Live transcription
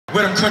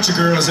where them country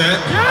girls at.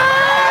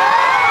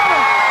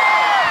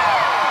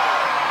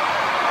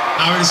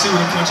 I already see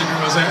where them country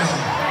girls at.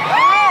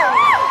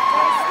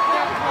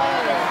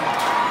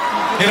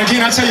 And again,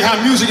 I tell you how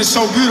music is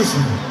so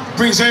beautiful.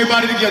 Brings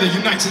everybody together,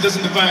 unites and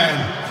doesn't divide.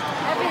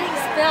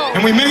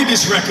 And we made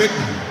this record,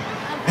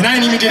 and I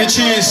didn't even get a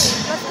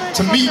chance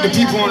to meet the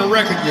people on the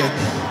record yet.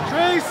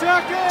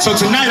 So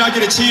tonight I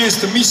get a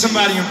chance to meet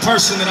somebody in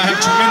person that I have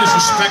tremendous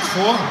respect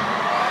for,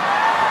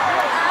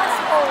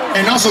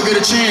 and also get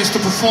a chance to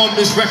perform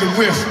this record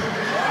with.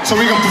 So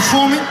we're gonna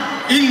perform it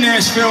in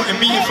Nashville and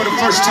meet it for the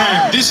first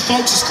time. This,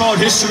 folks, is called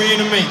History in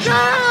the Making.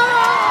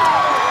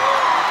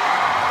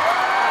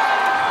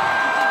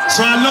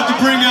 So I'd love to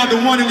bring out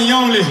the one and the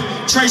only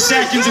Trace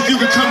Adkins, if you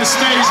could come to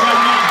stage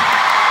right now.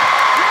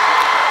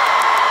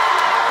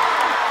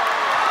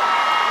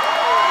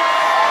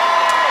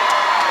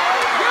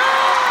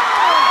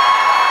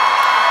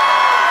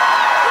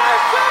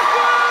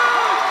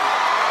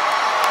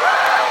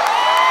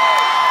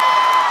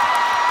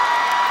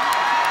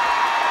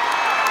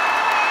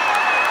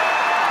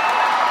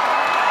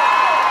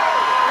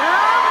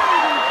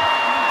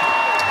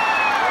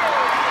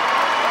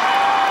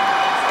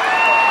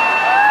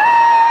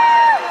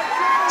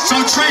 So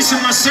Trace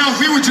and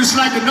myself, we would just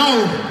like to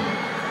know,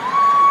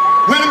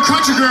 where them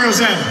country girls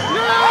at?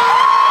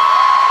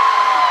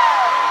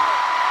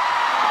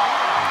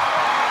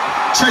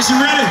 Trace, you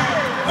ready?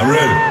 I'm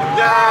ready.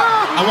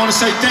 I want to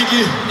say thank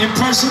you in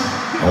person.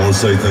 I want to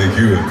say thank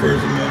you in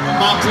person, man.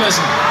 My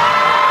pleasure.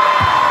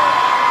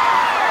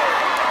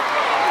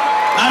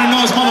 I didn't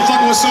know this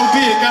motherfucker was so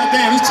big.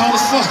 Goddamn, he's tall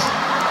as fuck.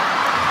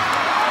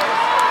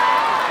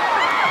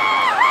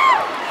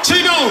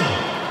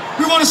 Chino!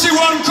 We want to see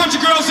where them country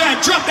girls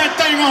at. Drop that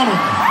thing on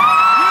them.